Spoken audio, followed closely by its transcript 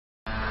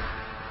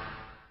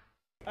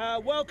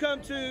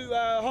Welcome to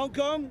Hong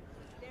Kong.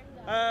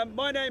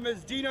 My name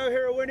is Dino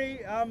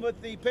Hirawini. I'm with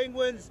the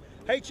Penguins,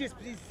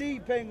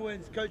 HSBC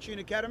Penguins Coaching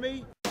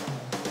Academy.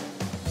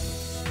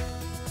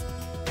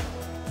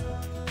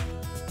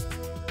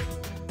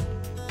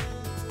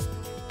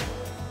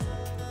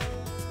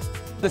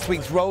 This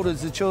week's role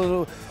is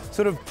to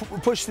sort of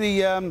push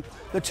the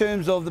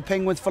terms of the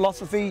Penguins'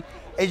 philosophy,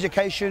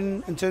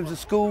 education in terms of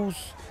schools,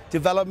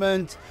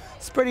 development,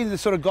 spreading the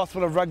sort of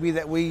gospel of rugby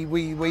that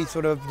we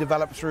sort of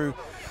develop through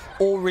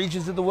all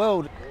regions of the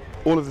world.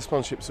 All of the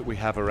sponsorships that we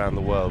have around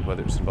the world,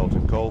 whether it's involved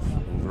in golf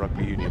and the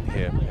rugby union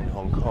here in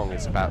Hong Kong,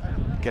 is about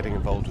getting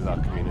involved with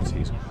our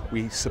communities.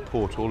 We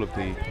support all of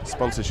the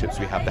sponsorships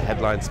we have, the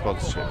headline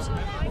sponsorships.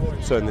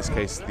 So in this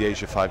case, the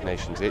Asia 5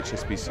 Nations,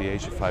 HSBC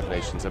Asia 5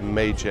 Nations, a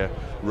major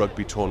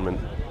rugby tournament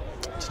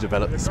to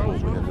develop the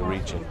sport within the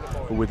region.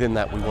 But within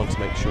that, we want to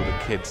make sure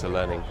that kids are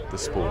learning the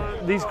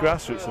sport. These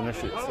grassroots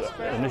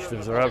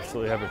initiatives are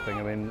absolutely everything.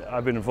 I mean,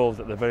 I've been involved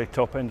at the very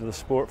top end of the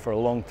sport for a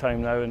long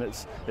time now, and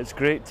it's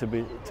great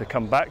to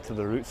come back to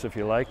the roots, if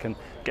you like, and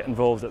get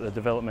involved at the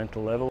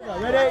developmental level.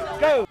 Ready,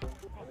 go!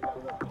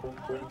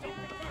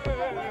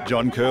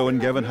 John Kerwin,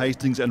 Gavin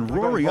Hastings and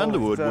Rory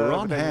Underwood were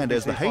on hand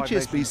as the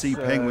HSBC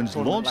Penguins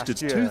launched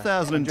its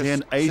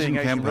 2010 Asian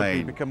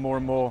campaign. Become more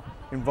and more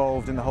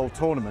involved in the whole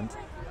tournament.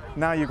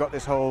 Now you've got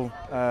this whole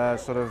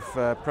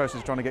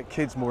process trying to get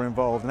kids more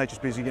involved, and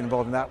HSBC get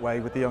involved in that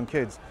way with the young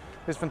kids.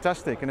 It's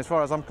fantastic, and as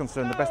far as I'm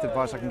concerned, the best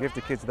advice I can give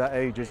to kids of that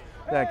age is,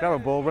 grab a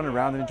ball, run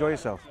around and enjoy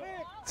yourself.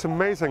 It's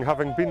amazing,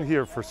 having been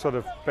here for sort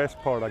of best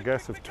part, I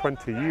guess, of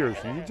 20 years,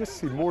 and you just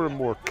see more and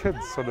more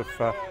kids sort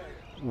of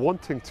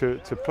wanting to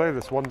play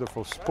this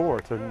wonderful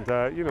sport, and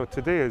you know,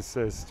 today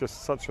is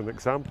just such an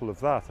example of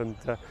that. And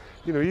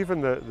you know,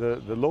 even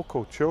the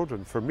local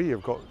children, for me,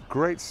 have got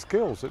great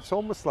skills. It's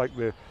almost like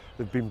they've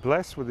been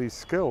blessed with these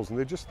skills and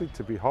they just need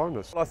to be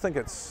harnessed. I think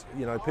it's,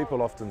 you know,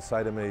 people often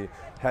say to me,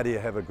 how do you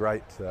have a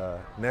great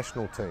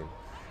national team?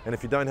 And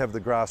if you don't have the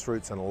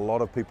grassroots and a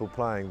lot of people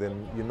playing,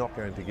 then you're not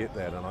going to get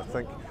that. And I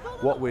think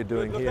what we're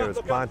doing here is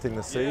planting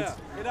the seeds,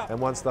 and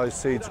once those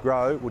seeds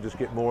grow, we'll just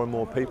get more and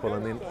more people,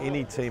 and then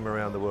any team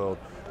around the world,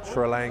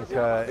 Sri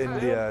Lanka,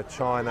 India,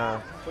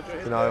 China,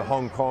 you know,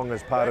 Hong Kong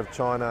as part of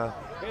China,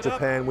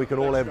 Japan, we can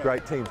all have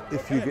great teams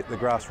if you get the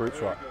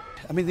grassroots right.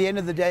 I mean, the end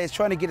of the day is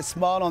trying to get a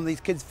smile on these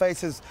kids'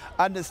 faces,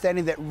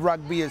 understanding that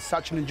rugby is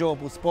such an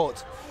enjoyable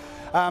sport.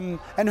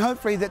 And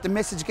hopefully that the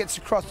message gets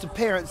across to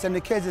parents and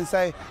the kids and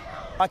say,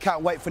 I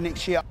can't wait for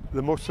next year.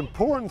 The most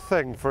important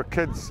thing for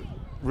kids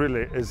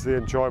really is the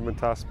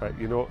enjoyment aspect.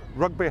 You know,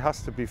 rugby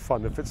has to be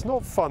fun. If it's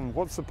not fun,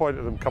 what's the point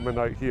of them coming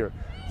out here?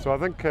 So I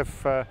think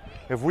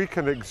if we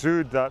can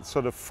exude that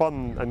sort of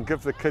fun and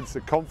give the kids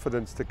the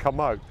confidence to come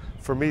out,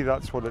 for me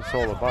that's what it's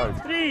all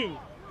about. 3,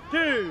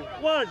 2,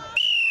 1.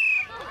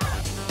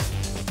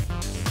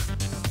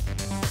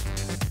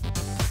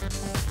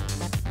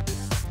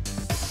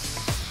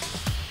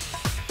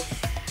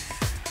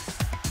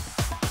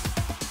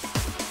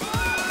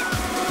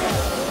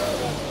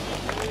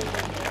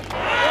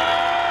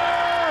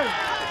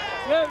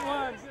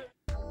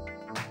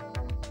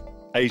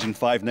 Asian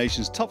 5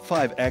 Nations Top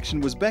 5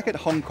 action was back at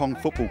Hong Kong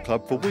Football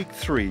Club for week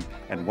 3,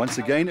 and once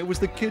again it was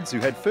the kids who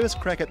had first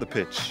crack at the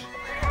pitch.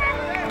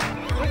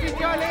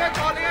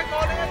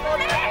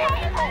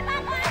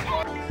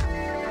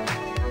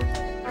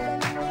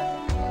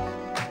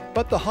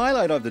 But the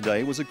highlight of the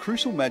day was a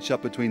crucial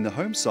matchup between the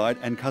home side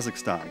and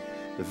Kazakhstan.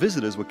 The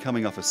visitors were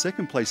coming off a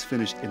second-place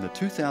finish in the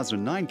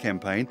 2009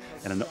 campaign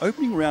and an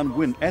opening round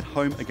win at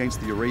home against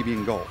the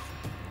Arabian Gulf.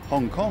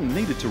 Hong Kong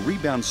needed to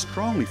rebound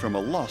strongly from a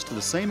loss to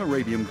the same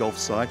Arabian Gulf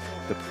side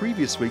the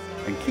previous week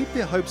and keep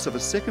their hopes of a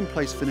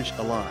second-place finish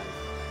alive.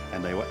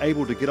 And they were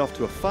able to get off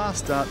to a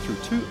fast start through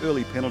 2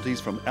 early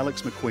penalties from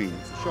Alex McQueen.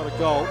 Shot a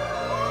goal.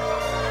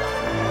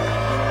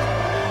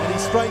 And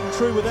he's straight and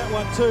true with that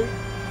one too.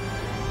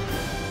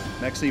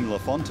 Maxime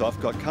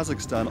Lafontov got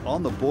Kazakhstan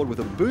on the board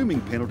with a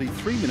booming penalty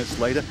 3 minutes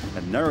later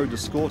and narrowed the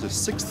score to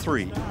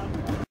 6-3.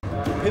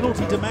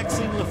 Penalty to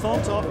Maxime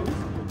Lafontov.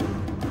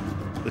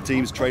 The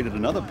teams traded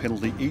another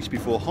penalty each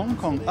before Hong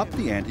Kong upped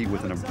the ante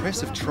with an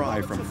impressive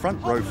try from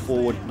front row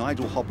forward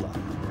Nigel Hobler.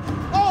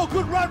 Oh,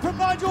 good run from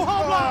Nigel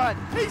Hobler!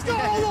 He's gone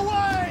all the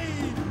way!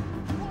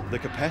 The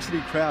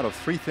capacity crowd of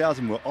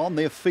 3,000 were on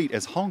their feet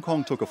as Hong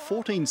Kong took a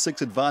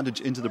 14-6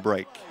 advantage into the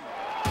break.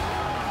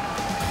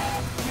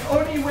 The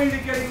only way to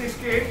get in this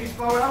game is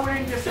for our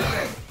own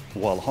discipline.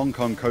 While Hong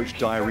Kong coach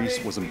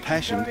Diaries was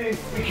impassioned, we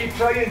keep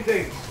trying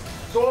things.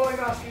 So all I'm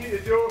asking you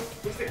to do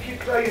is to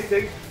keep trying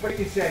things, what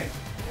you say.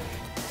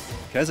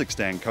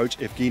 Kazakhstan coach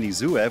Evgeny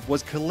Zuev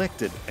was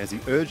collected as he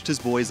urged his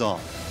boys on.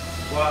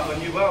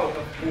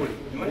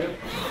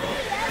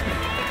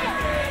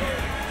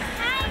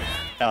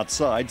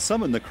 Outside,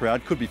 some in the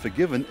crowd could be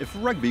forgiven if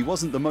rugby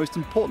wasn't the most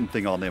important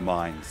thing on their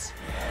minds.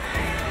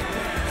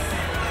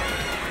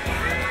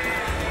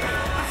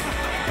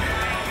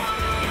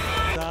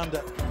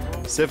 Under.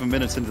 7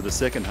 minutes into the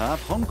second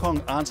half, Hong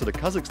Kong answered a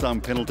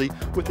Kazakhstan penalty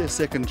with their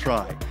second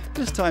try,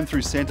 this time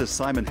through centre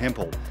Simon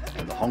Hempel,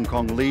 and the Hong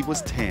Kong lead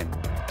was 10.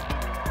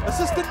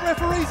 Assistant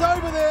referees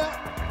over there.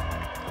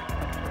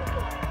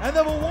 And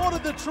they've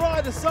awarded the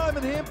try to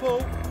Simon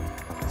Hempel.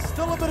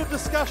 Still a bit of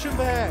discussion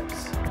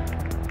perhaps.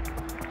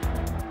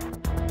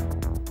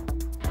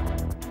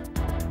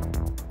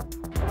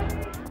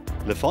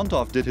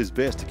 Lefontov did his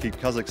best to keep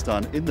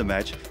Kazakhstan in the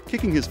match,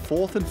 kicking his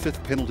 4th and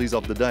 5th penalties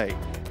of the day.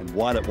 And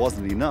while it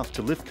wasn't enough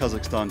to lift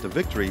Kazakhstan to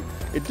victory,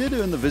 it did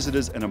earn the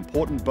visitors an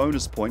important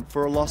bonus point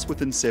for a loss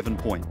within 7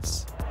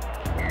 points.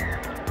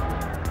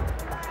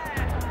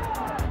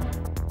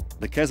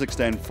 The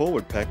Kazakhstan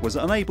forward pack was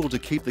unable to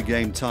keep the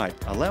game tight,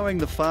 allowing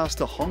the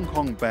faster Hong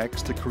Kong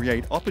backs to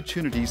create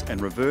opportunities and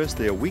reverse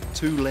their Week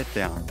 2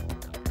 letdown.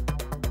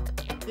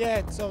 Yeah,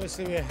 it's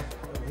obviously a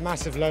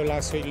massive low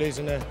last week,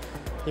 losing the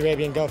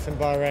Arabian Gulf in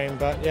Bahrain,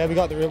 but yeah, we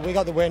got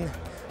the win.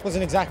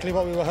 Wasn't exactly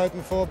what we were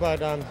hoping for, but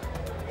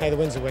hey, the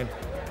win's a win.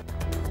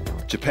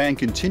 Japan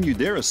continued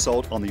their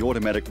assault on the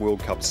automatic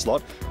World Cup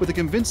slot with a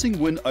convincing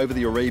win over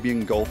the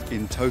Arabian Gulf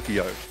in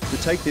Tokyo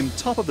to take them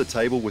top of the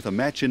table with a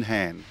match in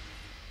hand.